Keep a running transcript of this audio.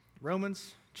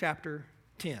Romans chapter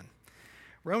 10.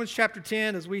 Romans chapter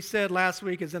 10, as we said last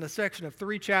week, is in a section of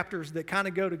 3 chapters that kind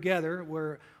of go together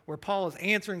where Paul is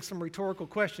answering some rhetorical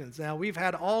questions. Now, we've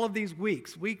had all of these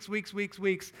weeks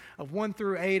of 1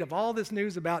 through 8 of all this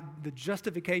news about the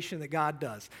justification that God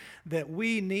does, that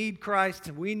we need Christ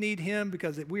and we need Him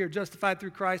because we are justified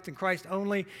through Christ and Christ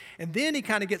only. And then he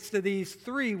kind of gets to these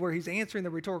 3 where he's answering the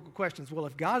rhetorical questions. Well,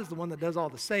 if God is the one that does all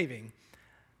the saving,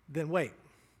 then wait.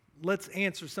 Let's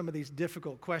answer some of these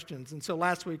difficult questions. And so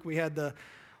last week we had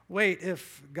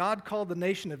if God called the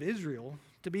nation of Israel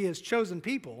to be His chosen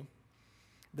people,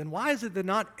 then why is it that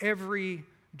not every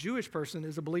Jewish person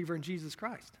is a believer in Jesus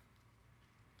Christ?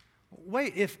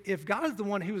 Wait, if God is the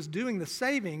one who is doing the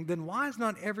saving, then why is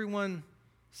not everyone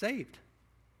saved?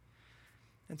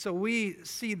 And so we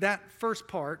see that first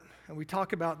part, and we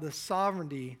talk about the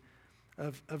sovereignty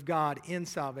of God in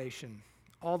salvation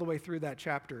all the way through that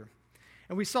chapter.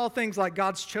 And we saw things like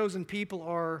God's chosen people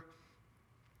are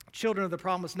children of the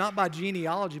promise, not by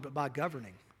genealogy, but by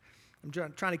governing. I'm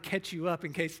trying to catch you up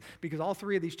because all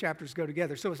 3 of these chapters go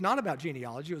together. So it's not about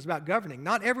genealogy, it was about governing.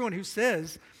 Not everyone who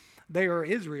says they are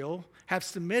Israel have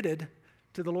submitted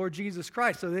to the Lord Jesus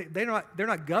Christ. So they're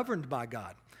not governed by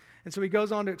God. And so he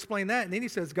goes on to explain that. And then he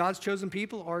says God's chosen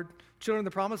people are children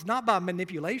of the promise, not by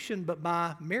manipulation, but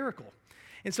by miracle.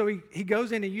 And so he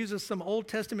goes in and uses some Old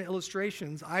Testament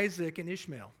illustrations, Isaac and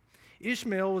Ishmael.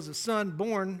 Ishmael was a son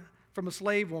born from a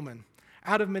slave woman,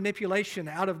 out of manipulation,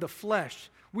 out of the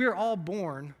flesh. We're all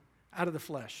born out of the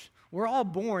flesh. We're all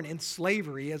born in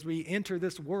slavery as we enter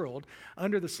this world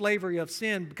under the slavery of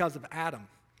sin because of Adam.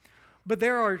 But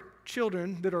there are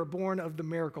children that are born of the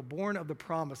miracle, born of the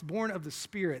promise, born of the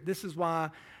Spirit. This is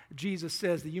why Jesus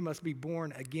says that you must be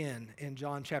born again in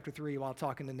John chapter 3 while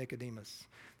talking to Nicodemus,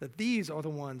 that these are the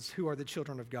ones who are the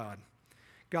children of God.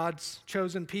 God's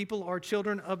chosen people are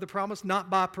children of the promise, not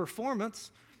by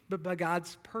performance, but by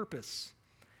God's purpose.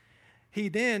 He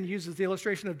then uses the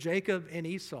illustration of Jacob and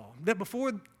Esau, that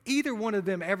before either one of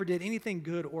them ever did anything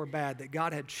good or bad, that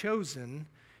God had chosen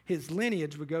his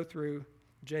lineage would go through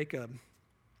Jacob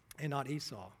and not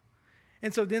Esau.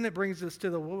 And so then it brings us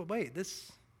to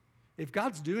if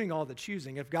God's doing all the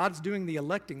choosing, if God's doing the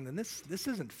electing, then this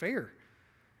isn't fair.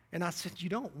 And I said, you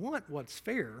don't want what's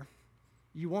fair,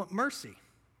 you want mercy.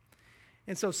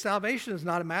 And so salvation is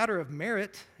not a matter of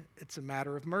merit, it's a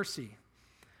matter of mercy.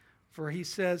 For he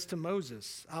says to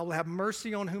Moses, I will have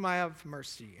mercy on whom I have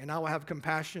mercy, and I will have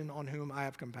compassion on whom I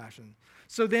have compassion.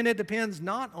 So then it depends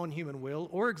not on human will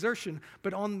or exertion,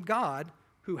 but on God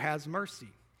who has mercy.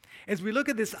 As we look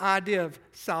at this idea of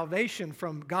salvation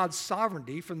from God's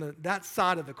sovereignty, from that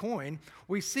side of the coin,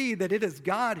 we see that it is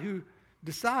God who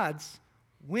decides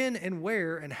when and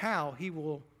where and how he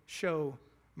will show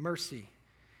mercy.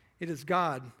 It is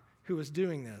God who is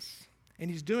doing this,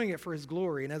 and he's doing it for his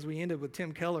glory. And as we ended with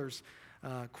Tim Keller's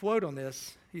quote on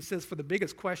this, he says, for the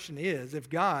biggest question is, if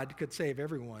God could save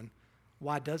everyone,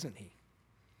 why doesn't he?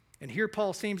 And here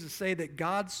Paul seems to say that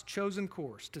God's chosen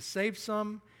course to save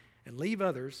some and leave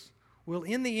others will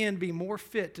in the end be more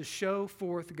fit to show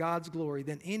forth God's glory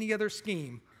than any other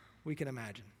scheme we can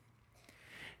imagine.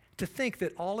 To think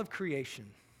that all of creation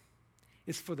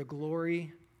is for the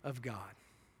glory of God.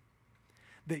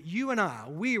 That you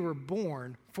and we were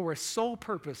born for a sole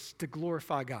purpose to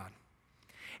glorify God.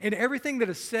 And everything that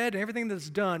is said and everything that is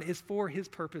done is for his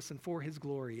purpose and for his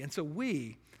glory. And so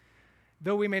we,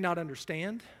 though we may not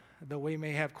understand, though we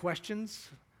may have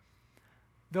questions,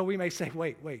 though we may say,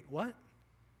 wait, what?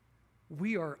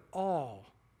 We are all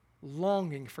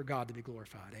longing for God to be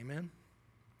glorified. Amen?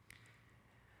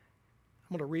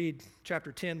 I'm going to read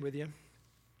chapter 10 with you,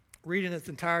 read in its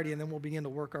entirety, and then we'll begin to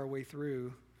work our way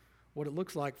through what it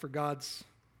looks like for God's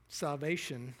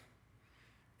salvation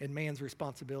and man's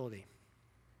responsibility.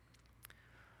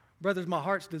 Brothers, my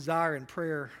heart's desire and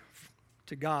prayer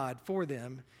to God for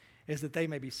them is that they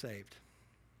may be saved.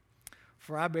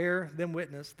 For I bear them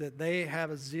witness that they have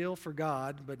a zeal for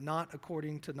God, but not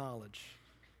according to knowledge.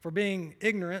 For being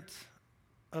ignorant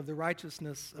of the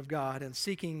righteousness of God and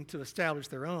seeking to establish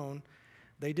their own,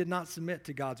 they did not submit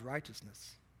to God's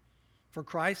righteousness. For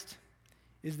Christ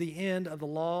is the end of the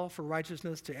law for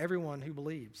righteousness to everyone who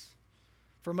believes.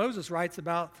 For Moses writes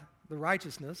about the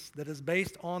righteousness that is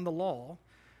based on the law,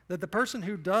 that the person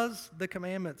who does the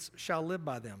commandments shall live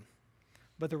by them.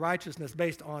 But the righteousness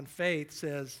based on faith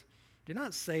says, do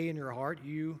not say in your heart,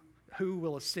 you who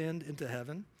will ascend into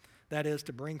heaven, that is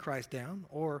to bring Christ down,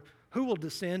 or who will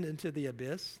descend into the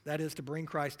abyss, that is to bring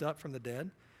Christ up from the dead.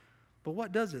 But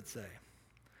what does it say?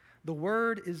 The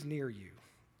word is near you,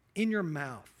 in your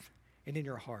mouth and in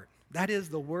your heart. That is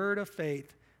the word of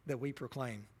faith that we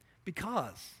proclaim.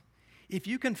 Because If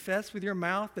you confess with your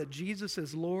mouth that Jesus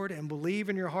is Lord and believe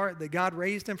in your heart that God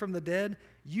raised him from the dead,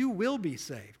 you will be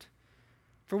saved.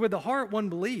 For with the heart one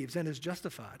believes and is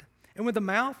justified, and with the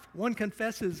mouth one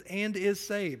confesses and is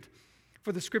saved.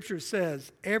 For the scripture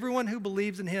says, everyone who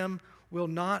believes in him will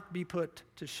not be put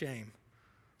to shame.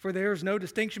 For there is no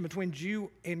distinction between Jew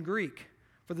and Greek,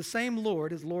 for the same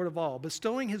Lord is Lord of all,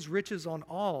 bestowing his riches on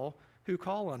all who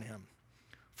call on him.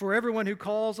 For everyone who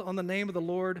calls on the name of the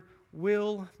Lord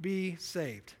will be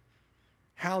saved.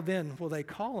 How then will they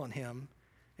call on him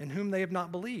in whom they have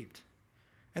not believed?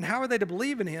 And how are they to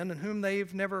believe in him in whom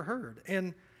they've never heard?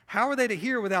 And how are they to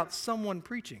hear without someone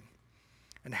preaching?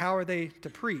 And how are they to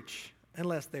preach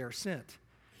unless they are sent?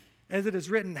 As it is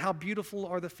written, how beautiful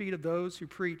are the feet of those who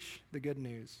preach the good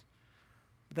news.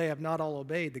 But they have not all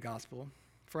obeyed the gospel.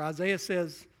 For Isaiah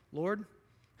says, Lord,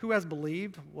 who has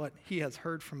believed what he has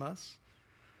heard from us?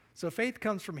 So faith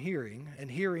comes from hearing,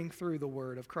 and hearing through the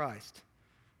word of Christ.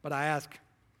 But I ask,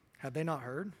 have they not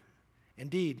heard?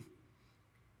 Indeed,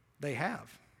 they have.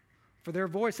 For their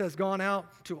voice has gone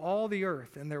out to all the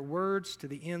earth, and their words to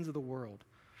the ends of the world.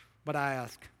 But I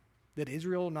ask, did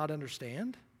Israel not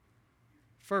understand?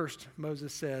 First,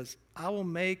 Moses says, I will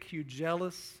make you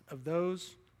jealous of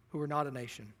those who are not a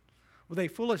nation. With a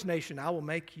foolish nation, I will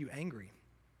make you angry.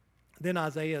 Then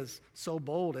Isaiah is so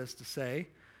bold as to say,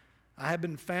 I have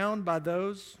been found by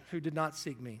those who did not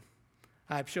seek me.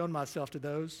 I have shown myself to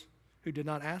those who did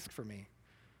not ask for me.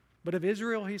 But of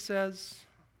Israel, he says,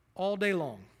 all day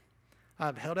long, I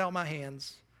have held out my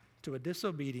hands to a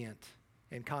disobedient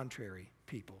and contrary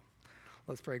people.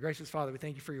 Let's pray. Gracious Father, we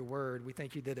thank you for your word. We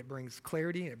thank you that it brings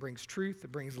clarity, it brings truth,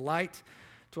 it brings light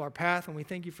to our path, and we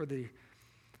thank you for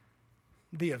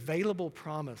the available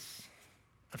promise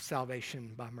of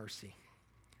salvation by mercy.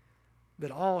 That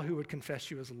all who would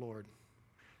confess you as Lord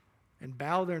and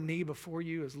bow their knee before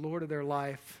you as Lord of their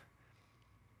life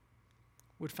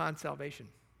would find salvation.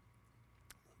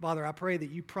 Father, I pray that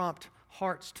you prompt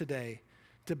hearts today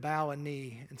to bow a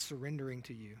knee in surrendering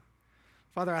to you.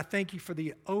 Father, I thank you for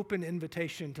the open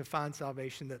invitation to find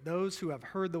salvation, that those who have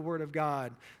heard the word of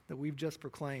God that we've just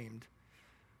proclaimed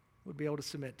would be able to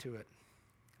submit to it.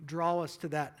 Draw us to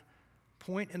that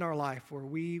point in our life where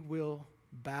we will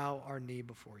bow our knee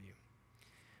before you.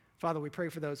 Father, we pray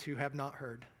for those who have not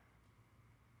heard.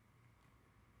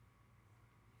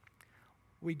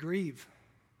 We grieve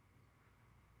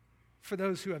for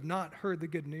those who have not heard the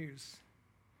good news.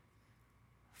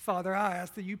 Father, I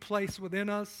ask that you place within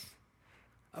us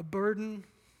a burden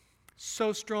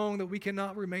so strong that we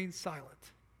cannot remain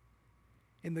silent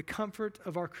in the comfort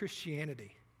of our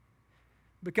Christianity.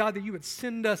 But God, that you would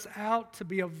send us out to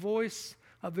be a voice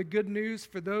of the good news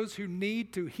for those who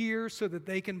need to hear so that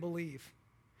they can believe.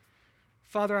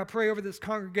 Father, I pray over this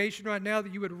congregation right now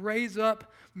that you would raise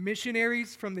up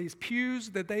missionaries from these pews,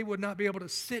 that they would not be able to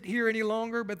sit here any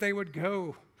longer, but they would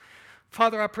go.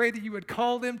 Father, I pray that you would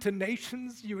call them to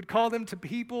nations, you would call them to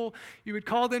people, you would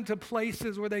call them to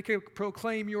places where they could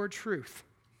proclaim your truth.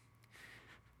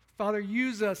 Father,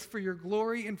 use us for your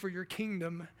glory and for your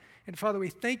kingdom. And Father, we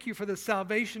thank you for the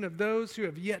salvation of those who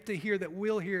have yet to hear, that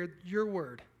will hear your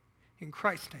word. In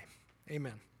Christ's name,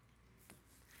 amen.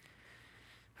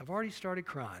 I've already started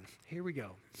crying. Here we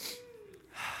go.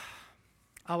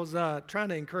 I was trying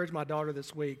to encourage my daughter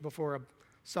this week before a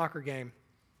soccer game.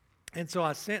 And so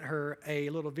I sent her a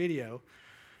little video,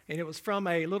 and it was from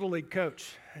a Little League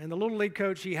coach. And the Little League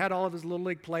coach, he had all of his Little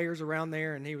League players around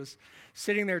there, and he was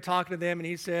sitting there talking to them, and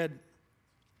he said,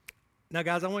 now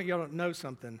guys, I want y'all to know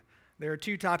something. There are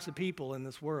two types of people in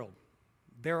this world.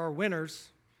 There are winners,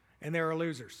 and there are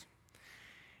losers.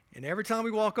 And every time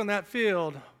we walk on that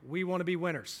field, we want to be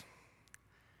winners.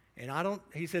 And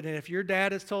he said, and if your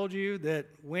dad has told you that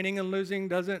winning and losing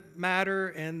doesn't matter,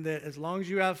 and that as long as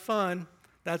you have fun,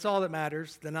 that's all that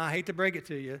matters, then I hate to break it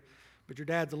to you, but your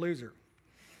dad's a loser.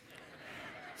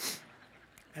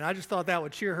 And I just thought that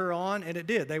would cheer her on, and it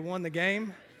did. They won the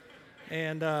game.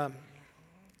 And I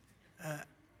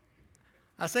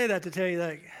say that to tell you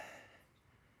that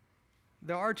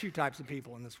there are two types of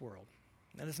people in this world,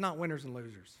 and it's not winners and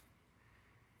losers.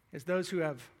 It's those who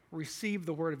have received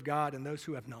the word of God and those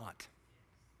who have not.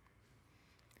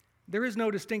 There is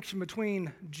no distinction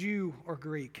between Jew or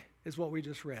Greek, is what we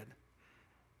just read.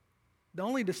 The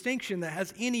only distinction that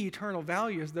has any eternal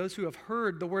value is those who have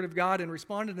heard the word of God and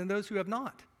responded, and those who have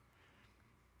not.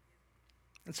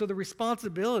 And so the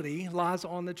responsibility lies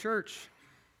on the church.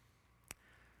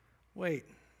 Wait,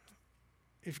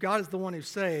 if God is the one who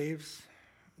saves,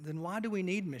 then why do we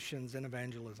need missions and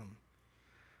evangelism?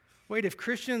 Wait, if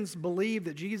Christians believe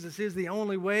that Jesus is the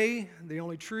only way, the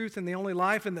only truth, and the only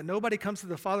life, and that nobody comes to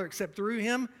the Father except through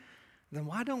him, then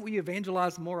why don't we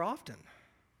evangelize more often?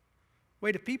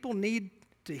 Wait, if people need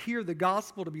to hear the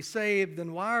gospel to be saved,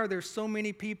 then why are there so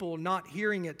many people not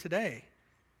hearing it today?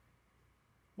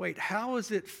 Wait, how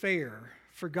is it fair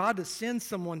for God to send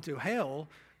someone to hell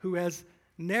who has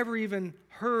never even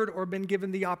heard or been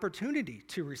given the opportunity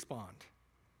to respond?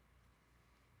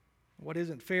 What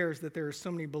isn't fair is that there are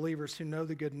so many believers who know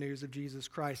the good news of Jesus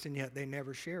Christ and yet they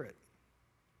never share it.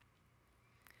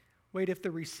 Wait, if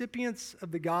the recipients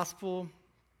of the gospel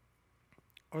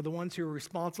are the ones who are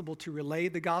responsible to relay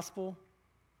the gospel,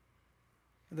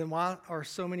 then why are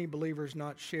so many believers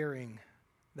not sharing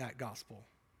that gospel?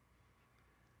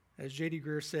 As J.D.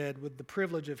 Greear said, with the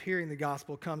privilege of hearing the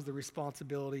gospel comes the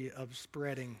responsibility of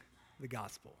spreading the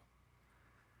gospel.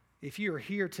 If you are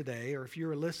here today, or if you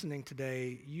are listening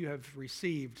today, you have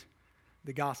received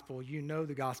the gospel, you know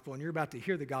the gospel, and you're about to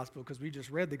hear the gospel because we just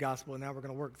read the gospel and now we're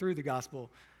going to work through the gospel.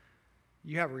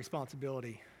 You have a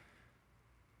responsibility.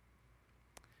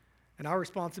 And our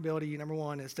responsibility, number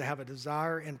one, is to have a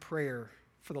desire and prayer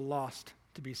for the lost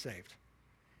to be saved.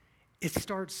 It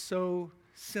starts so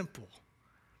simple,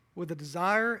 with a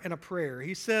desire and a prayer.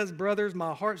 He says, brothers,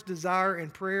 my heart's desire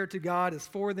and prayer to God is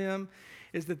for them,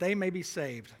 is that they may be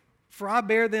saved. For I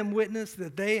bear them witness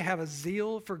that they have a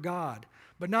zeal for God,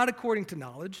 but not according to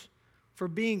knowledge, for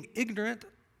being ignorant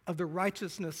of the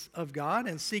righteousness of God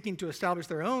and seeking to establish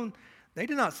their own, they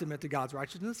do not submit to God's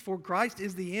righteousness, for Christ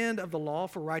is the end of the law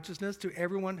for righteousness to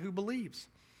everyone who believes.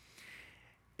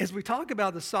 As we talk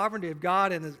about the sovereignty of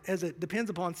God and as it depends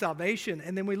upon salvation,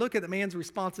 and then we look at the man's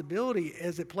responsibility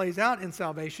as it plays out in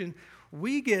salvation,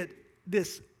 we get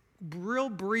this real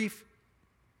brief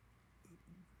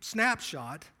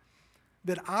snapshot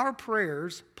that our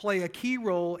prayers play a key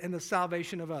role in the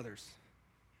salvation of others.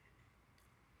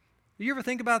 Do you ever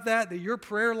think about that your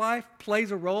prayer life plays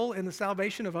a role in the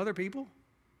salvation of other people?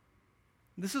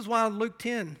 This is why Luke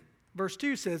 10, verse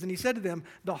 2 says, and he said to them,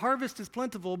 the harvest is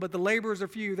plentiful, but the laborers are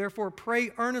few. Therefore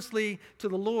pray earnestly to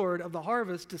the Lord of the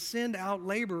harvest to send out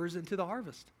laborers into the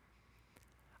harvest.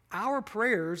 Our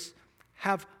prayers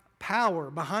have power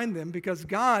behind them because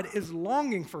God is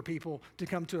longing for people to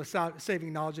come to a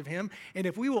saving knowledge of Him. And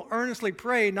if we will earnestly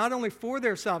pray, not only for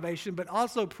their salvation, but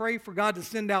also pray for God to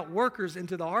send out workers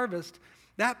into the harvest,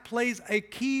 that plays a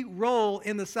key role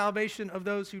in the salvation of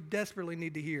those who desperately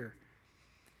need to hear.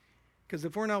 Because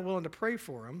if we're not willing to pray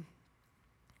for them,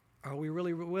 are we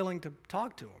really willing to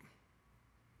talk to them?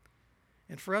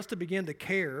 And for us to begin to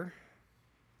care,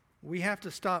 we have to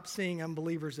stop seeing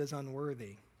unbelievers as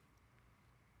unworthy.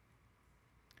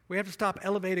 We have to stop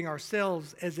elevating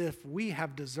ourselves as if we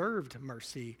have deserved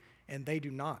mercy and they do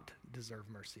not deserve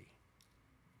mercy.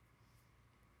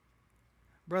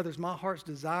 Brothers, my heart's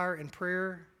desire and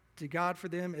prayer to God for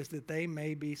them is that they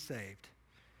may be saved.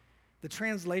 The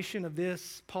translation of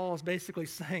this, Paul is basically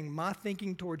saying, my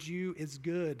thinking towards you is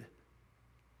good.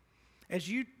 As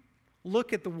you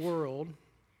look at the world,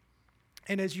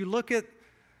 and as you look at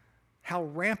how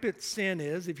rampant sin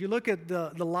is, if you look at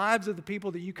the lives of the people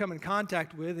that you come in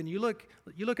contact with, and you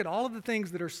look at all of the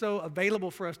things that are so available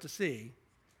for us to see,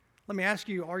 let me ask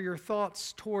you, are your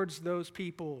thoughts towards those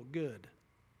people good?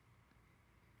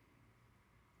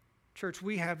 Church,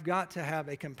 we have got to have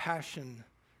a compassion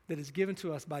that is given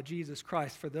to us by Jesus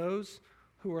Christ for those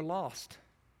who are lost.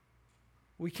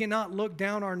 We cannot look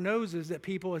down our noses at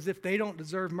people as if they don't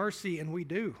deserve mercy and we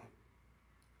do,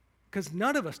 because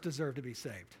none of us deserve to be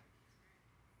saved.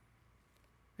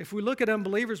 If we look at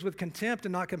unbelievers with contempt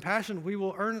and not compassion, we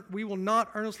will not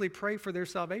earnestly pray for their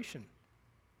salvation.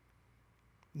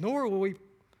 Nor will we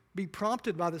be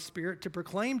prompted by the Spirit to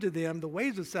proclaim to them the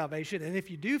ways of salvation. And if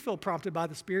you do feel prompted by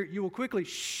the Spirit, you will quickly,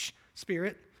 shh,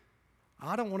 Spirit,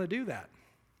 I don't want to do that.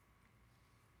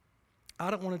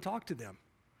 I don't want to talk to them.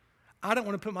 I don't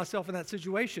want to put myself in that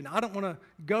situation. I don't want to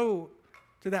go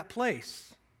to that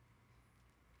place.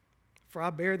 For I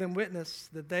bear them witness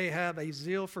that they have a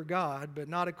zeal for God, but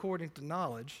not according to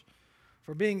knowledge.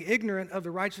 For being ignorant of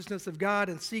the righteousness of God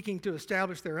and seeking to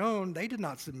establish their own, they did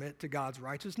not submit to God's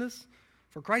righteousness.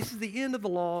 For Christ is the end of the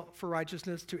law for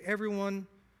righteousness to everyone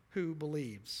who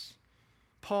believes.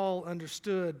 Paul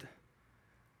understood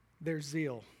their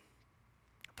zeal.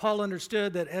 Paul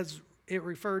understood that as it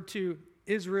referred to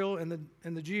Israel and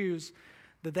the Jews,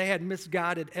 that they had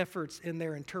misguided efforts in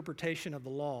their interpretation of the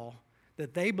law,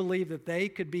 that they believed that they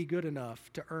could be good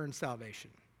enough to earn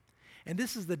salvation. And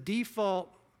this is the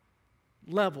default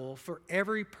level for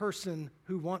every person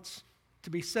who wants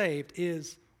to be saved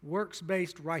is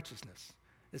works-based righteousness.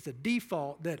 It's the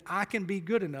default that I can be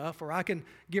good enough or I can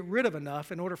get rid of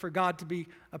enough in order for God to be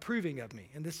approving of me.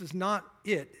 And this is not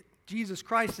it. Jesus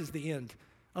Christ is the end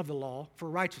of the law for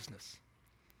righteousness.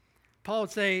 Paul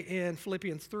would say in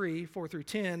Philippians 3, 4 through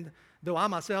 10, though I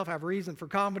myself have reason for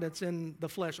confidence in the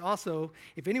flesh also,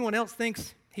 if anyone else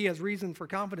thinks he has reason for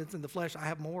confidence in the flesh, I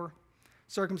have more.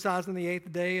 Circumcised on the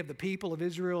 8th day, of the people of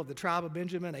Israel, of the tribe of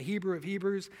Benjamin, a Hebrew of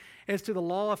Hebrews, as to the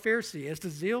law, a Pharisee, as to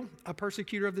zeal, a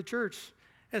persecutor of the church,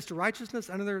 as to righteousness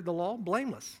under the law,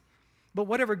 blameless. But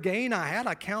whatever gain I had,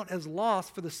 I count as loss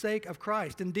for the sake of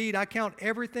Christ. Indeed, I count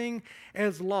everything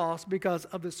as loss because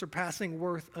of the surpassing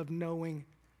worth of knowing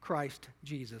Christ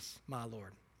Jesus, my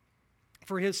Lord.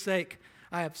 For his sake,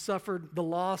 I have suffered the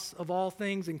loss of all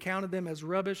things and counted them as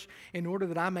rubbish in order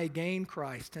that I may gain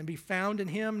Christ and be found in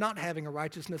him, not having a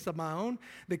righteousness of my own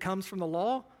that comes from the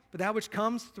law, but that which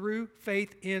comes through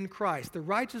faith in Christ, the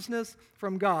righteousness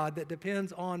from God that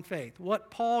depends on faith.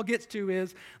 What Paul gets to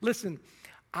is, listen,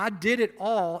 I did it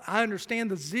all. I understand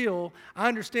the zeal. I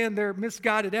understand their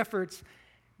misguided efforts,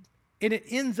 and it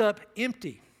ends up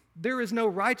empty. There is no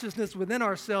righteousness within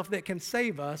ourselves that can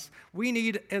save us. We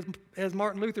need, as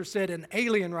Martin Luther said, an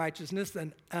alien righteousness,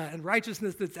 and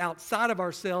righteousness that's outside of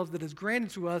ourselves that is granted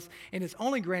to us, and it's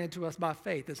only granted to us by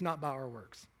faith. It's not by our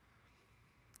works.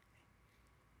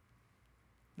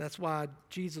 That's why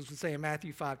Jesus would say in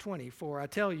Matthew 5:20, for I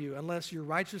tell you, unless your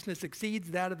righteousness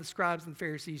exceeds that of the scribes and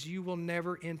Pharisees, you will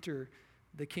never enter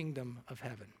the kingdom of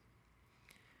heaven.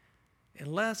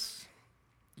 Unless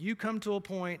you come to a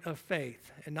point of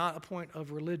faith and not a point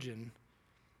of religion,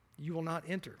 you will not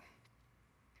enter.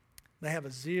 They have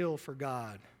a zeal for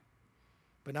God,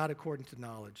 but not according to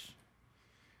knowledge.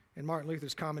 In Martin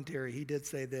Luther's commentary, he did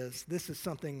say this is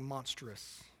something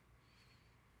monstrous.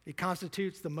 It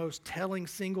constitutes the most telling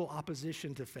single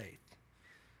opposition to faith.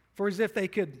 For as if they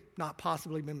could not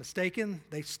possibly be mistaken,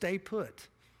 they stay put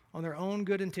on their own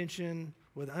good intention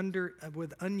with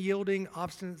unyielding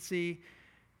obstinacy,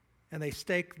 and they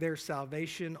stake their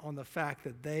salvation on the fact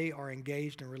that they are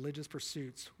engaged in religious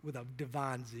pursuits with a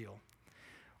divine zeal.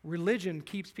 Religion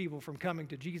keeps people from coming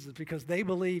to Jesus because they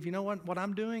believe, you know what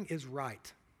I'm doing is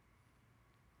right.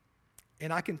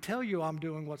 And I can tell you I'm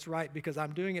doing what's right because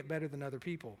I'm doing it better than other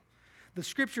people. The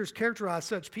scriptures characterize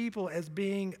such people as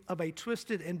being of a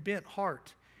twisted and bent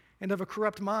heart and of a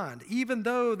corrupt mind. Even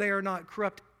though they are not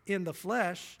corrupt in the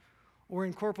flesh or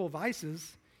in corporal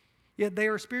vices, yet they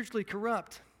are spiritually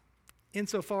corrupt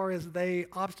insofar as they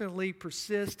obstinately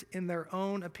persist in their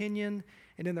own opinion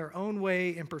and in their own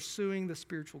way in pursuing the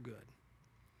spiritual good.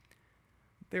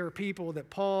 There are people that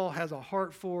Paul has a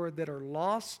heart for that are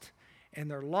lost, and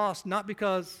they're lost not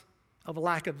because of a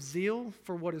lack of zeal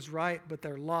for what is right, but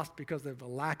they're lost because of a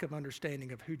lack of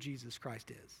understanding of who Jesus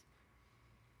Christ is.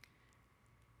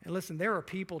 And listen, there are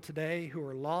people today who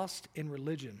are lost in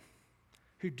religion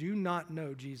who do not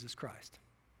know Jesus Christ.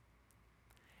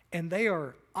 And they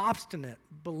are obstinate,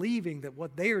 believing that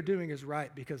what they are doing is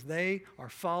right because they are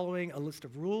following a list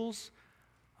of rules,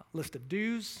 a list of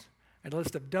do's, and a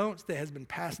list of don'ts that has been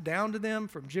passed down to them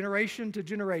from generation to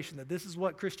generation, that this is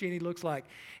what Christianity looks like.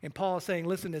 And Paul is saying,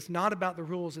 listen, it's not about the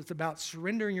rules. It's about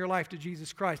surrendering your life to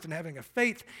Jesus Christ and having a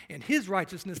faith in his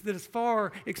righteousness that is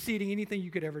far exceeding anything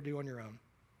you could ever do on your own.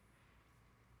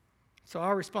 So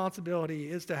our responsibility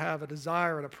is to have a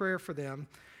desire and a prayer for them.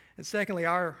 And secondly,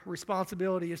 our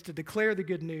responsibility is to declare the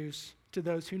good news to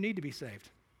those who need to be saved.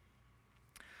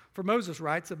 For Moses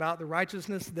writes about the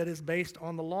righteousness that is based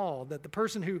on the law, that the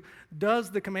person who does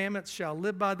the commandments shall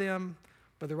live by them,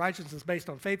 but the righteousness based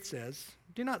on faith says,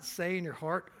 do not say in your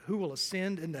heart, who will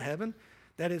ascend into heaven,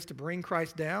 that is to bring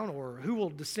Christ down, or who will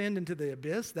descend into the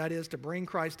abyss, that is to bring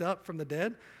Christ up from the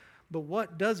dead. But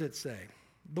what does it say?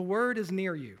 The word is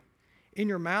near you, in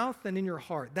your mouth and in your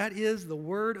heart. That is the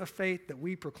word of faith that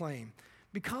we proclaim.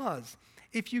 Because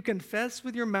if you confess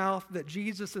with your mouth that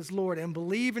Jesus is Lord and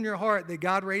believe in your heart that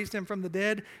God raised him from the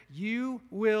dead, you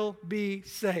will be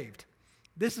saved.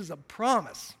 This is a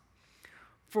promise.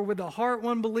 For with the heart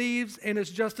one believes and is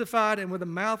justified, and with the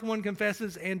mouth one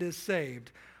confesses and is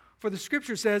saved. For the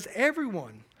scripture says,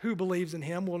 everyone who believes in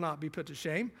him will not be put to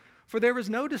shame. For there is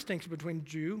no distinction between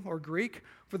Jew or Greek,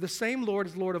 for the same Lord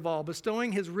is Lord of all,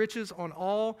 bestowing his riches on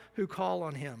all who call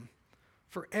on him.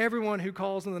 For everyone who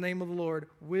calls on the name of the Lord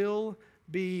will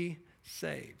be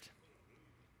saved.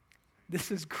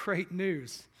 This is great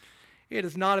news. It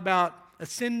is not about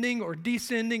ascending or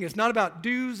descending. It's not about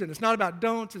do's and it's not about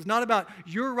don'ts. It's not about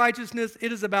your righteousness.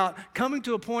 It is about coming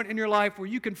to a point in your life where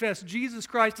you confess Jesus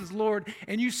Christ as Lord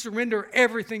and you surrender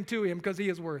everything to him because he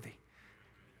is worthy.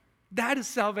 That is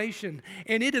salvation,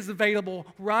 and it is available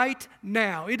right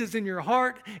now. It is in your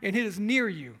heart, and it is near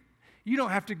you. You don't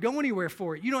have to go anywhere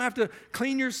for it. You don't have to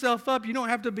clean yourself up. You don't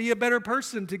have to be a better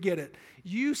person to get it.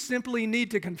 You simply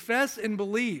need to confess and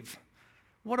believe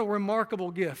What a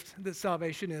remarkable gift that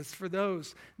salvation is for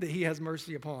those that he has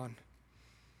mercy upon.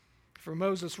 For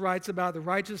Moses writes about the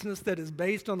righteousness that is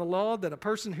based on the law, that a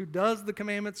person who does the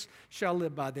commandments shall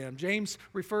live by them. James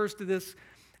refers to this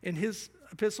in his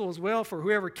epistle as well. For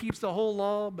whoever keeps the whole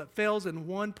law but fails in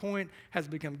one point has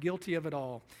become guilty of it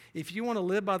all. If you want to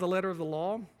live by the letter of the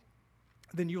law,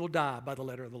 then you will die by the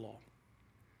letter of the law.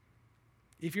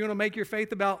 If you want to make your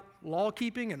faith about law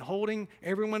keeping and holding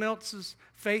everyone else's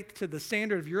faith to the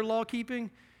standard of your law keeping,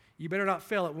 you better not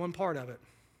fail at one part of it.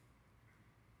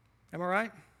 Am I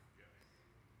right?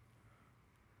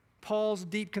 Paul's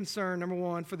deep concern, number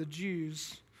one, for the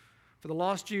Jews, for the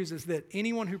lost Jews, is that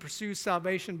anyone who pursues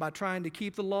salvation by trying to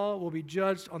keep the law will be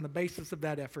judged on the basis of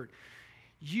that effort.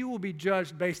 You will be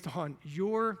judged based on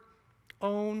your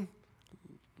own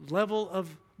level of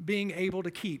being able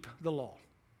to keep the law.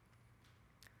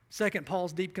 Second,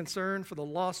 Paul's deep concern for the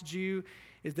lost Jew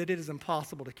is that it is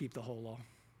impossible to keep the whole law.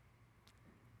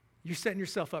 You're setting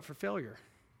yourself up for failure.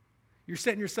 You're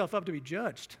setting yourself up to be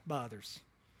judged by others.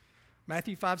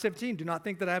 Matthew 5:17, do not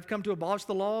think that I have come to abolish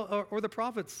the law or the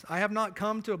prophets. I have not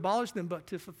come to abolish them, but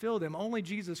to fulfill them. Only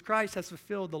Jesus Christ has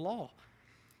fulfilled the law.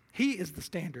 He is the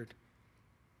standard.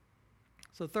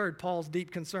 So third, Paul's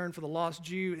deep concern for the lost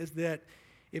Jew is that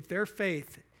if their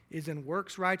faith is in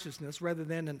works righteousness rather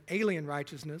than an alien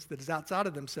righteousness that is outside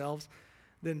of themselves,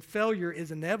 then failure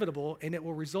is inevitable and it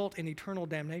will result in eternal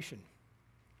damnation.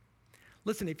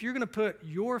 Listen, if you're going to put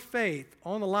your faith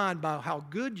on the line by how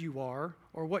good you are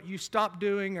or what you stop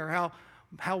doing or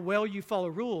how well you follow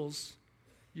rules,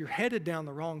 you're headed down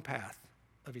the wrong path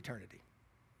of eternity.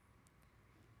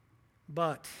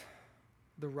 But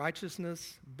the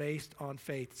righteousness based on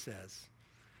faith says,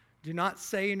 do not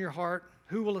say in your heart,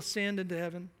 who will ascend into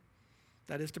heaven?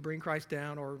 That is to bring Christ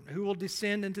down. Or who will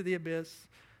descend into the abyss?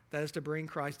 That is to bring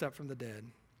Christ up from the dead.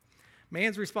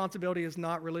 Man's responsibility is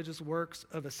not religious works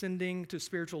of ascending to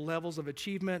spiritual levels of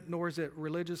achievement, nor is it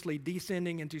religiously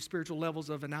descending into spiritual levels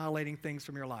of annihilating things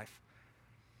from your life.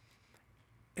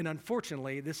 And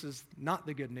unfortunately, this is not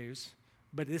the good news,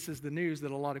 but this is the news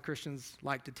that a lot of Christians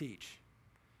like to teach.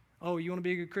 Oh, you want to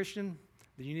be a good Christian?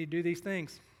 Then you need to do these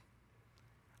things.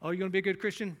 Oh, you want to be a good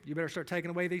Christian? You better start taking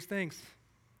away these things.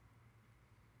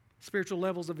 Spiritual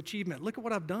levels of achievement. Look at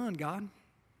what I've done, God.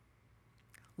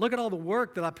 Look at all the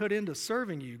work that I put into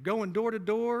serving you, going door to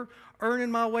door, earning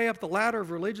my way up the ladder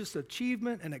of religious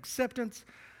achievement and acceptance.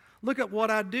 Look at what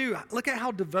I do. Look at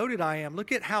how devoted I am.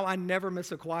 Look at how I never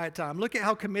miss a quiet time. Look at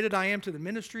how committed I am to the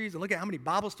ministries, and look at how many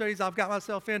Bible studies I've got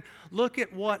myself in. Look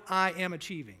at what I am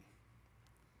achieving.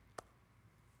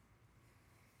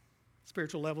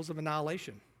 Spiritual levels of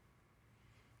annihilation.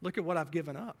 Look at what I've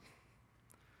given up.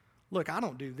 Look, I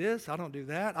don't do this, I don't do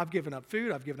that. I've given up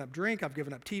food, I've given up drink, I've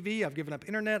given up TV, I've given up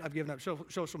internet, I've given up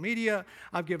social media,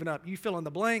 I've given up, you fill in the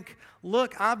blank.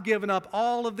 Look, I've given up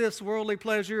all of this worldly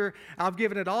pleasure. I've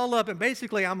given it all up, and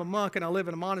basically I'm a monk and I live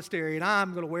in a monastery and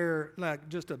I'm going to wear like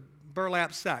just a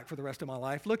burlap sack for the rest of my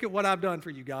life. Look at what I've done for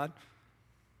you, God.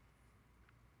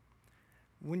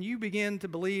 When you begin to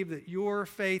believe that your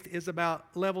faith is about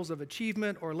levels of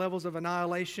achievement or levels of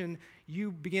annihilation,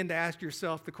 you begin to ask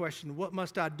yourself the question, what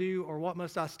must I do or what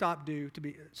must I stop doing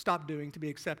to be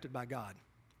accepted by God?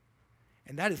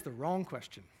 And that is the wrong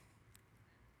question.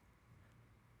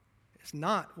 It's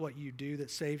not what you do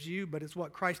that saves you, but it's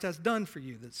what Christ has done for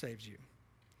you that saves you.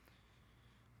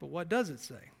 But what does it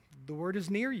say? The word is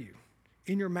near you,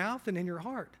 in your mouth and in your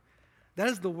heart. That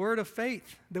is the word of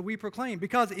faith that we proclaim.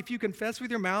 Because if you confess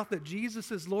with your mouth that Jesus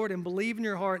is Lord and believe in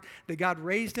your heart that God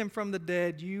raised him from the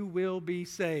dead, you will be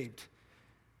saved.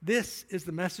 This is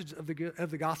the message of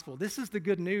the gospel. This is the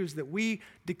good news that we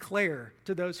declare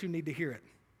to those who need to hear it.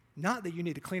 Not that you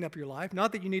need to clean up your life,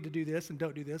 not that you need to do this and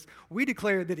don't do this. We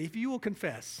declare that if you will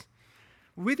confess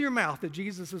with your mouth that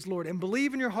Jesus is Lord and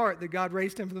believe in your heart that God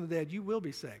raised him from the dead, you will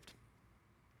be saved.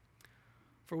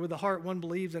 For with the heart one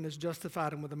believes and is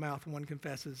justified, and with the mouth one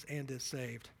confesses and is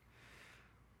saved.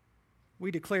 We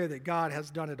declare that God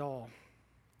has done it all.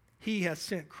 He has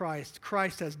sent Christ.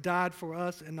 Christ has died for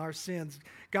us and our sins.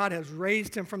 God has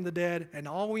raised him from the dead, and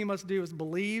all we must do is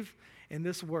believe in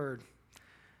this word.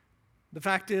 The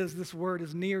fact is, this word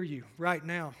is near you right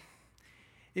now.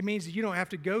 It means you don't have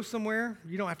to go somewhere.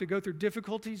 You don't have to go through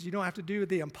difficulties. You don't have to do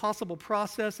the impossible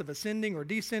process of ascending or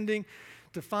descending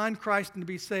to find Christ and to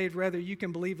be saved. Rather, you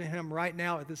can believe in him right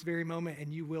now at this very moment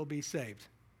and you will be saved.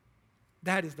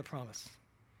 That is the promise.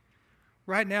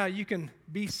 Right now, you can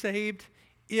be saved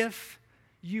if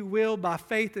you will, by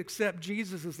faith, accept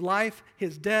Jesus' life,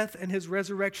 his death, and his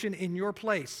resurrection in your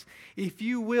place. If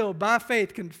you will, by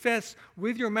faith, confess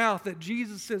with your mouth that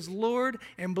Jesus is Lord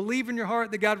and believe in your heart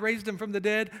that God raised him from the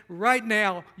dead, right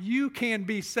now, you can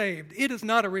be saved. It is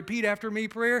not a repeat after me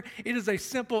prayer. It is a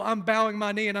simple, I'm bowing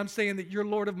my knee and I'm saying that you're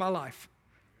Lord of my life.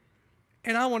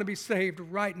 And I want to be saved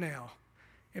right now.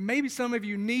 And maybe some of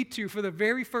you need to, for the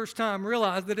very first time,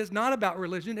 realize that it's not about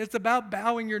religion. It's about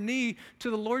bowing your knee to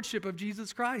the lordship of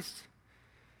Jesus Christ.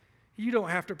 You don't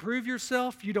have to prove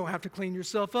yourself. You don't have to clean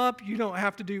yourself up. You don't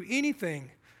have to do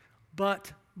anything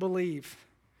but believe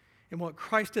in what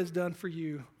Christ has done for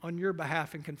you on your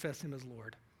behalf and confess him as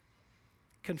Lord.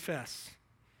 Confess.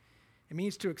 It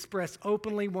means to express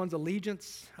openly one's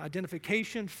allegiance,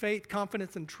 identification, faith,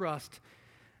 confidence, and trust.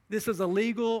 This is a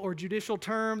legal or judicial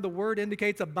term. The word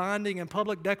indicates a binding and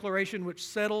public declaration which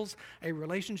settles a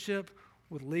relationship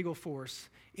with legal force.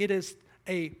 It is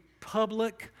a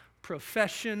public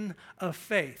profession of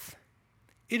faith.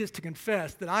 It is to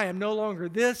confess that I am no longer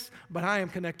this, but I am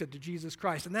connected to Jesus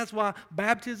Christ. And that's why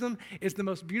baptism is the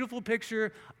most beautiful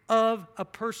picture of a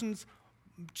person's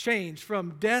change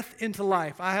from death into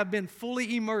life. I have been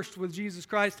fully immersed with Jesus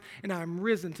Christ, and I am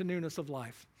risen to newness of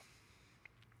life.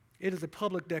 It is a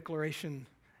public declaration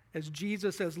as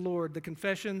Jesus as Lord. The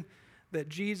confession that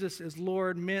Jesus is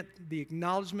Lord meant the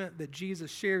acknowledgement that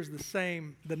Jesus shares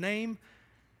the name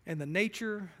and the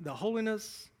nature, the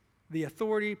holiness, the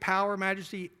authority, power,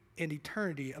 majesty, and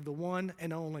eternity of the one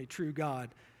and only true God,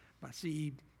 by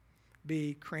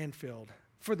C.E.B. Cranfield.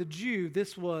 For the Jew,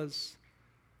 this was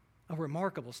a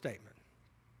remarkable statement.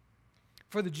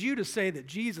 For the Jew to say that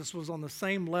Jesus was on the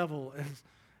same level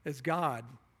as God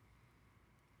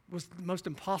was the most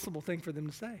impossible thing for them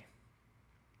to say.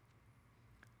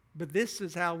 But this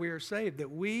is how we are saved,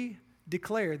 that we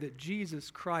declare that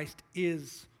Jesus Christ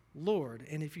is Lord.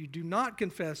 And if you do not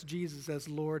confess Jesus as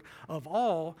Lord of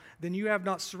all, then you have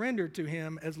not surrendered to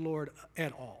him as Lord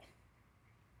at all.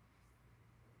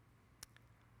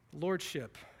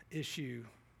 Lordship issue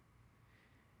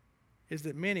is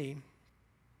that many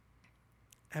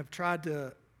have tried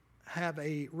to have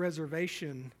a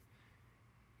reservation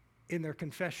in their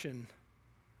confession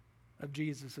of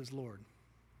Jesus as Lord.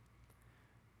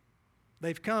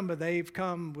 They've come, but they've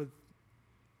come with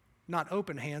not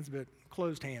open hands, but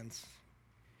closed hands.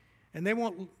 And they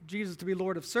want Jesus to be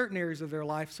Lord of certain areas of their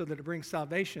life so that it brings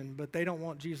salvation, but they don't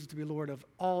want Jesus to be Lord of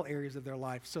all areas of their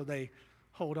life, so they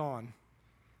hold on.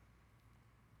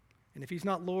 And if he's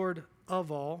not Lord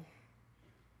of all,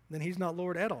 then he's not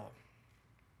Lord at all.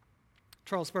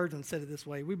 Charles Spurgeon said it this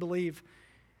way: we believe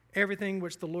everything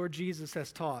which the Lord Jesus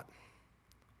has taught,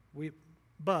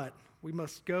 but we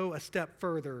must go a step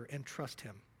further and trust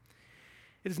him.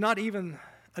 It is not even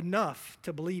enough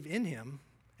to believe in him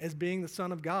as being the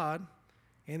Son of God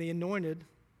and the anointed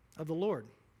of the Lord,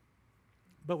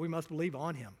 but we must believe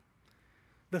on him.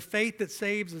 The faith that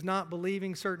saves is not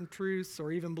believing certain truths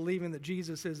or even believing that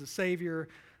Jesus is a Savior,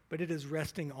 but it is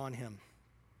resting on him,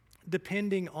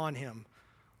 depending on him,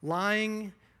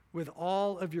 lying with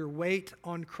all of your weight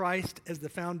on Christ as the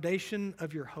foundation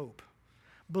of your hope,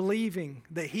 believing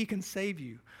that he can save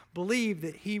you, believe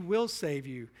that he will save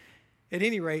you. At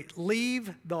any rate,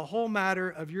 leave the whole matter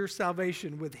of your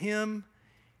salvation with him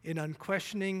in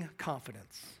unquestioning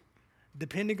confidence,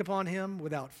 depending upon him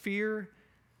without fear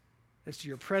as to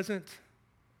your present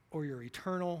or your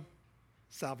eternal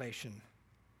salvation.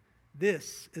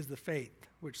 This is the faith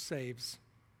which saves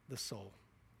the soul.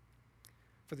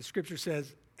 For the scripture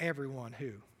says, everyone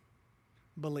who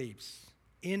believes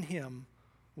in him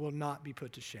will not be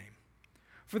put to shame.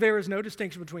 For there is no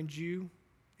distinction between Jew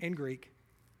and Greek.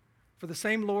 For the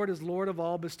same Lord is Lord of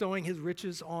all, bestowing his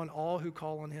riches on all who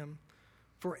call on him.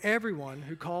 For everyone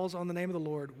who calls on the name of the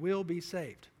Lord will be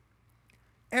saved.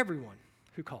 Everyone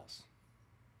who calls.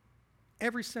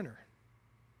 Every sinner.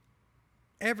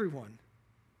 Everyone.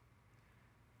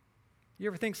 You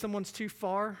ever think someone's too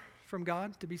far from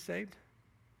God to be saved?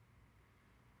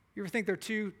 You ever think they're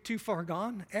too far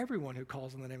gone? Everyone who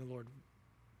calls on the name of the Lord.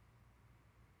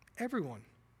 Everyone.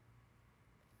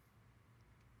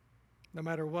 No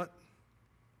matter what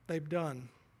they've done,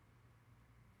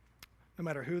 no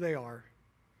matter who they are,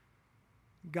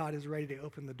 God is ready to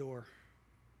open the door.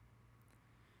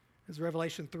 As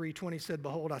Revelation 3:20 said,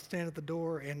 behold, I stand at the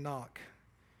door and knock.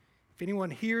 If anyone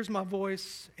hears my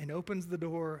voice and opens the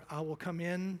door, I will come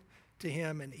in to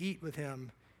him and eat with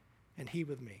him and he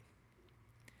with me.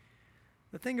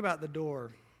 The thing about the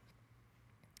door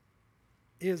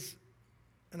is,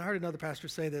 and I heard another pastor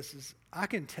say this, is I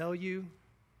can tell you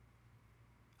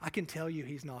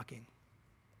he's knocking.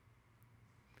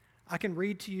 I can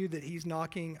read to you that he's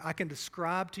knocking. I can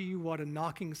describe to you what a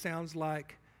knocking sounds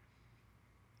like,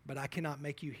 but I cannot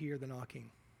make you hear the knocking.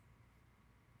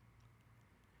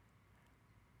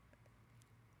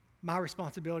 My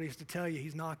responsibility is to tell you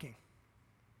he's knocking.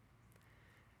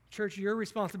 Church, your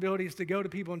responsibility is to go to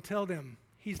people and tell them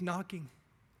he's knocking.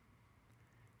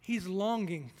 He's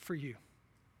longing for you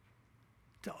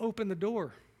to open the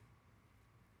door.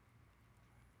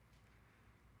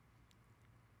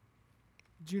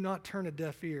 Do not turn a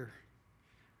deaf ear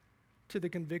to the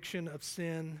conviction of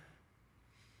sin,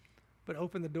 but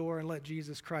open the door and let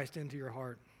Jesus Christ into your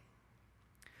heart.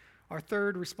 Our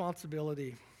third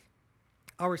responsibility,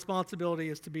 our responsibility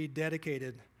is to be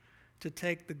dedicated to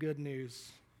take the good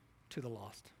news to the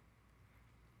lost.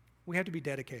 We have to be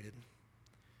dedicated.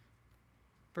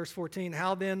 Verse 14,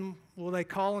 how then will they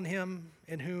call on him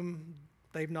in whom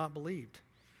they've not believed?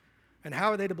 And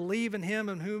how are they to believe in him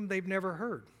in whom they've never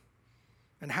heard?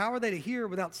 And how are they to hear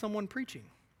without someone preaching?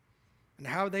 And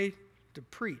how are they to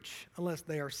preach unless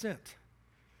they are sent?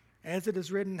 As it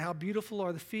is written, how beautiful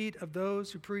are the feet of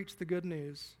those who preach the good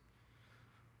news.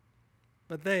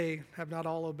 But they have not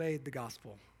all obeyed the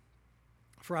gospel.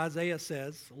 For Isaiah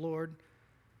says, Lord,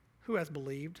 who has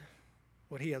believed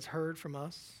what he has heard from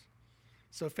us?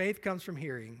 So faith comes from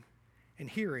hearing, and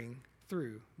hearing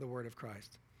through the word of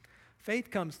Christ.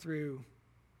 Faith comes through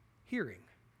hearing.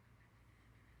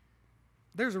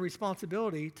 There's a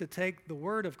responsibility to take the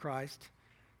word of Christ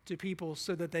to people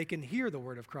so that they can hear the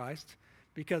word of Christ,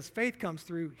 because faith comes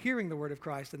through hearing the word of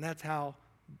Christ, and that's how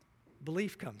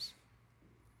belief comes.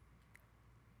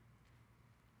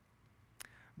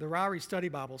 The Ryrie Study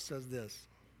Bible says this: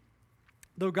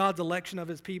 though God's election of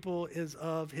his people is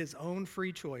of his own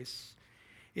free choice,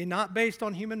 and not based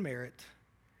on human merit,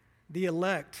 the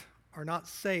elect are not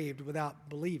saved without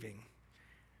believing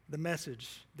the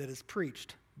message that is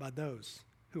preached by those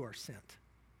who are sent.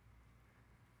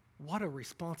 What a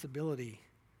responsibility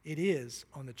it is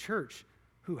on the church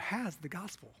who has the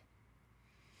gospel.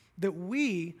 That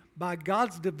we, by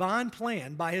God's divine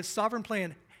plan, by his sovereign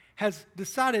plan, has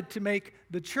decided to make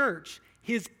the church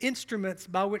his instruments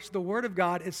by which the word of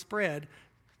God is spread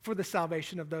for the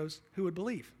salvation of those who would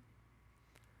believe.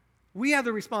 We have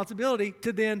the responsibility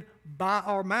to then, by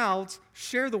our mouths,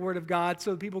 share the word of God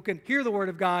so that people can hear the word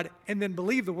of God and then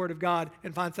believe the word of God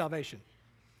and find salvation.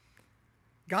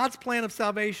 God's plan of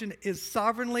salvation is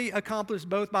sovereignly accomplished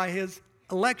both by his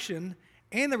election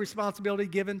and the responsibility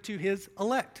given to his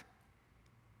elect.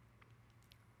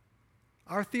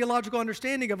 Our theological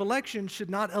understanding of election should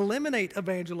not eliminate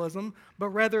evangelism, but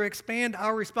rather expand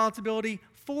our responsibility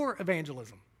for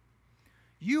evangelism.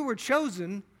 You were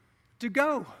chosen to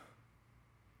go.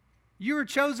 You were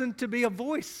chosen to be a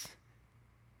voice.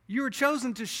 You were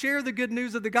chosen to share the good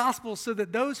news of the gospel so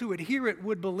that those who would hear it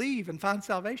would believe and find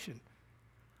salvation.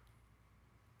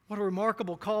 What a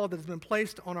remarkable call that has been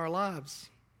placed on our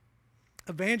lives.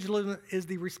 Evangelism is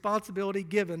the responsibility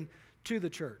given to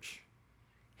the church,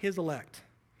 his elect.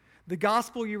 The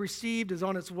gospel you received is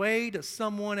on its way to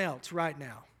someone else right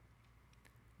now.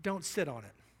 Don't sit on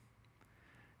it.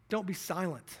 Don't be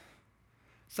silent.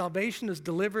 Salvation is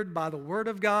delivered by the word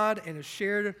of God and is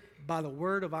shared by the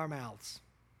word of our mouths.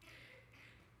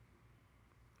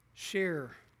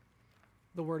 Share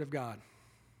the word of God.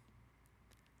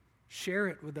 Share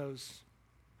it with those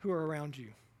who are around you,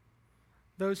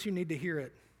 those who need to hear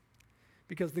it,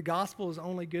 because the gospel is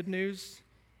only good news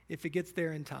if it gets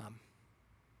there in time.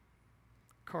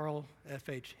 Carl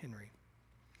F.H. Henry.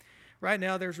 Right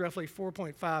now, there's roughly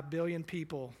 4.5 billion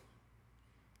people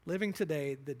living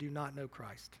today that do not know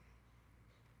Christ.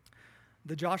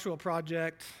 The Joshua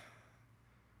Project,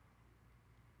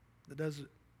 that does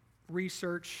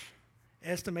research,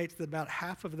 estimates that about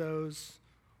half of those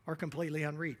are completely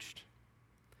unreached.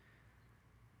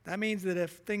 That means that if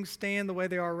things stand the way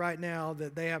they are right now,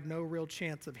 that they have no real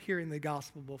chance of hearing the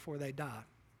gospel before they die.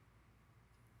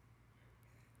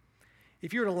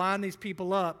 If you were to line these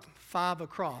people up 5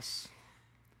 across,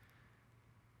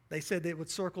 they said they would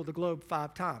circle the globe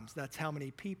 5 times. That's how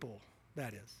many people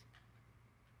that is.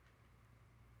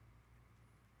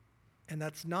 And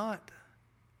that's not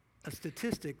a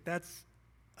statistic. That's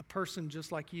a person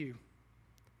just like you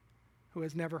who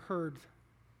has never heard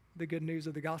the good news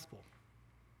of the gospel.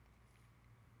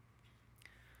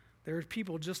 There are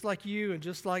people just like you and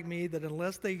just like me that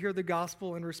unless they hear the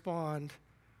gospel and respond,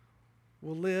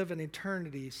 will live an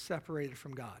eternity separated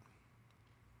from God.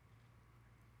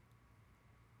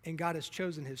 And God has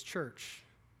chosen his church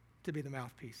to be the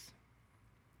mouthpiece.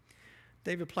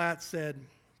 David Platt said,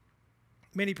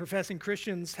 many professing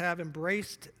Christians have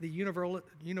embraced the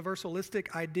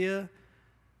universalistic idea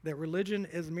that religion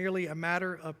is merely a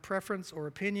matter of preference or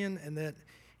opinion, and that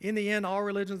in the end, all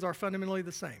religions are fundamentally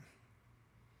the same.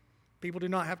 People do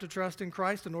not have to trust in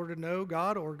Christ in order to know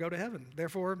God or go to heaven.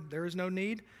 Therefore, there is no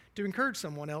need to encourage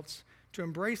someone else to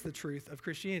embrace the truth of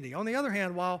Christianity. On the other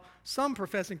hand, while some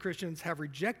professing Christians have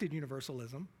rejected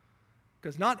universalism,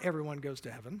 because not everyone goes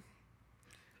to heaven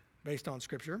based on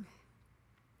Scripture,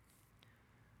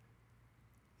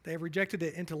 they have rejected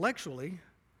it intellectually.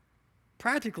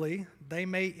 Practically, they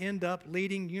may end up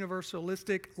leading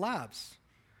universalistic lives.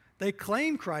 They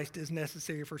claim Christ is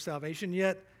necessary for salvation,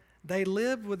 yet they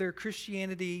live with their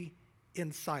Christianity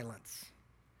in silence,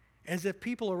 as if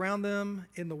people around them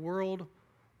in the world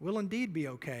will indeed be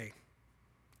okay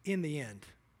in the end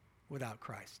without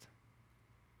Christ.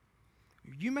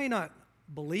 You may not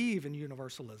believe in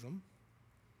universalism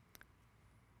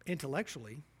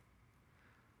intellectually,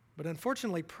 but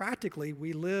unfortunately, practically,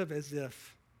 we live as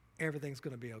if everything's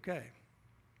going to be okay.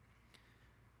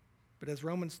 But as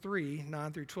Romans 3,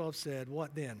 9 through 12 said,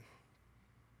 what then?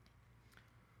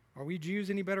 Are we Jews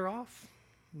any better off?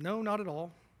 No, not at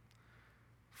all.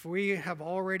 For we have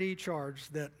already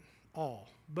charged that all,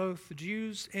 both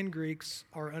Jews and Greeks,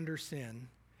 are under sin,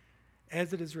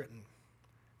 as it is written,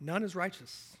 none is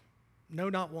righteous, no,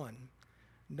 not one.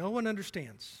 No one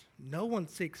understands, no one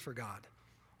seeks for God.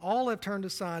 All have turned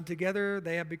aside, together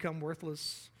they have become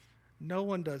worthless. No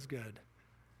one does good,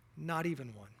 not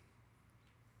even one.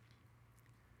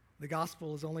 The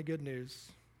gospel is only good news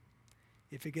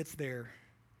if it gets there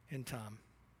in time.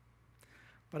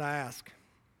 But I ask,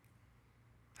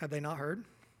 have they not heard?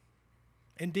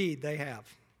 Indeed, they have.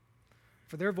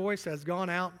 For their voice has gone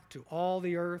out to all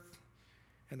the earth,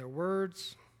 and their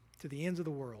words to the ends of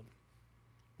the world.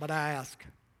 But I ask,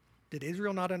 did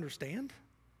Israel not understand?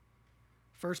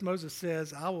 First Moses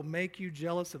says, I will make you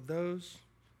jealous of those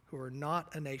who are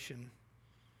not a nation.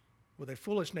 With a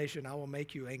foolish nation, I will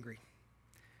make you angry.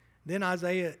 Then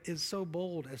Isaiah is so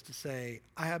bold as to say,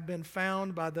 I have been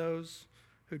found by those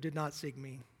who did not seek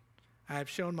me. I have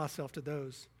shown myself to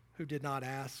those who did not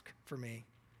ask for me.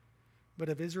 But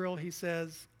of Israel, he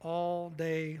says, all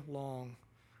day long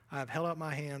I have held out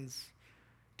my hands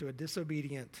to a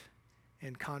disobedient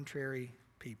and contrary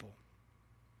people.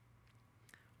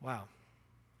 Wow.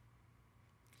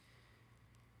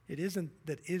 It isn't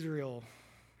that Israel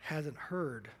hasn't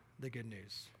heard the good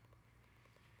news.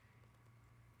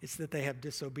 It's that they have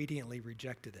disobediently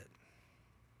rejected it.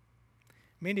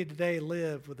 Many today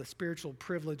live with the spiritual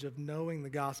privilege of knowing the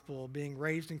gospel, being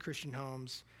raised in Christian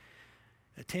homes,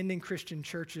 attending Christian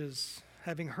churches,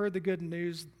 having heard the good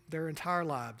news their entire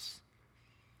lives,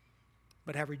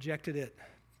 but have rejected it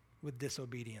with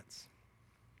disobedience.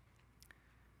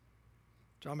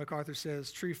 John MacArthur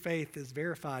says, true faith is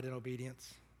verified in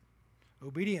obedience.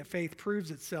 Obedient faith proves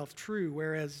itself true,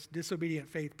 whereas disobedient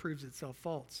faith proves itself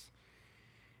false.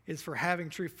 It's for having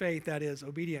true faith, that is,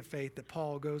 obedient faith, that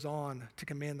Paul goes on to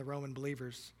commend the Roman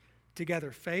believers.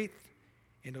 Together, faith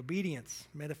and obedience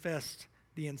manifest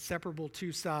the inseparable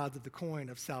two sides of the coin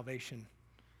of salvation,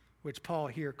 which Paul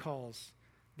here calls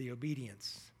the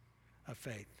obedience of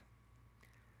faith.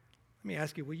 Let me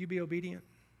ask you, will you be obedient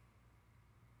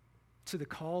to the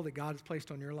call that God has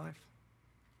placed on your life?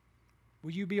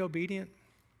 Will you be obedient?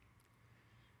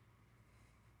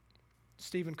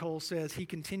 Stephen Cole says, he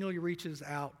continually reaches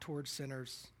out towards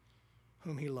sinners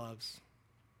whom he loves,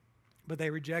 but they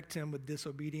reject him with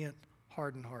disobedient,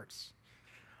 hardened hearts.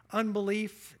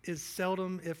 Unbelief is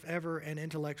seldom, if ever, an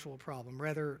intellectual problem.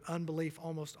 Rather, unbelief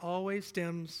almost always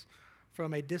stems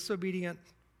from a disobedient,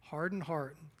 hardened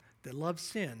heart that loves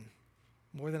sin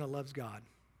more than it loves God.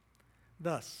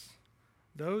 Thus,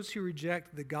 those who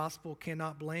reject the gospel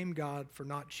cannot blame God for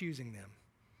not choosing them.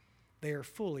 They are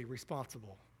fully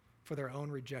responsible for their own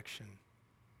rejection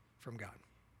from God.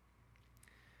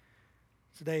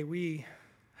 Today, we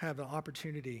have the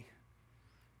opportunity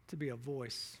to be a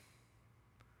voice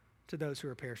to those who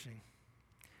are perishing.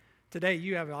 Today,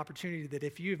 you have an opportunity that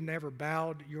if you've never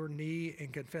bowed your knee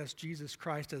and confessed Jesus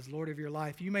Christ as Lord of your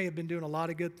life, you may have been doing a lot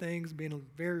of good things, being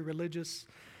very religious,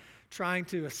 trying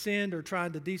to ascend or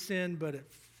trying to descend, but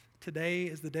if today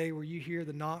is the day where you hear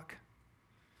the knock,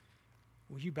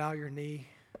 will you bow your knee?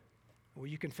 Will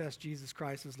you confess Jesus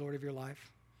Christ as Lord of your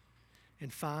life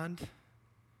and find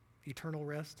eternal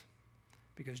rest?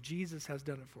 Because Jesus has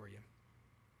done it for you.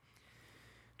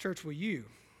 Church, will you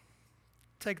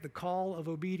take the call of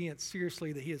obedience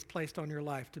seriously that he has placed on your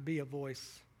life to be a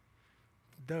voice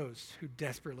to those who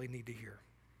desperately need to hear?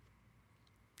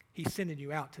 He's sending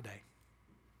you out today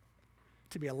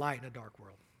to be a light in a dark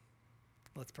world.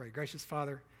 Let's pray. Gracious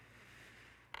Father,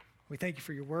 we thank you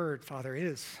for your word, Father. It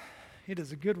It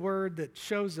is a good word that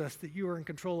shows us that you are in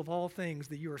control of all things,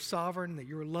 that you are sovereign, that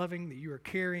you are loving, that you are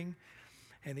caring,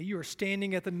 and that you are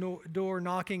standing at the door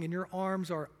knocking, and your arms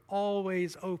are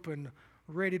always open,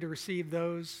 ready to receive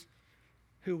those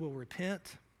who will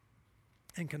repent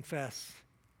and confess.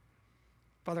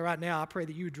 Father, right now I pray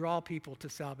that you would draw people to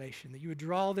salvation, that you would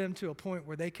draw them to a point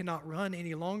where they cannot run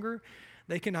any longer,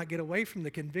 they cannot get away from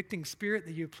the convicting spirit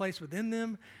that you've placed within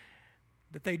them,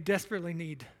 that they desperately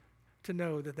need to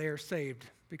know that they are saved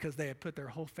because they have put their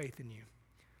whole faith in you.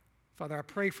 Father, I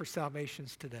pray for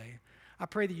salvations today. I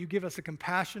pray that you give us a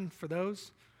compassion for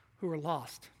those who are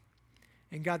lost.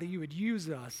 And God, that you would use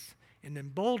us and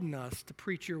embolden us to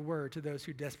preach your word to those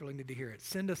who desperately need to hear it.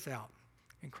 Send us out.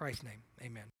 In Christ's name,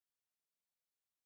 amen.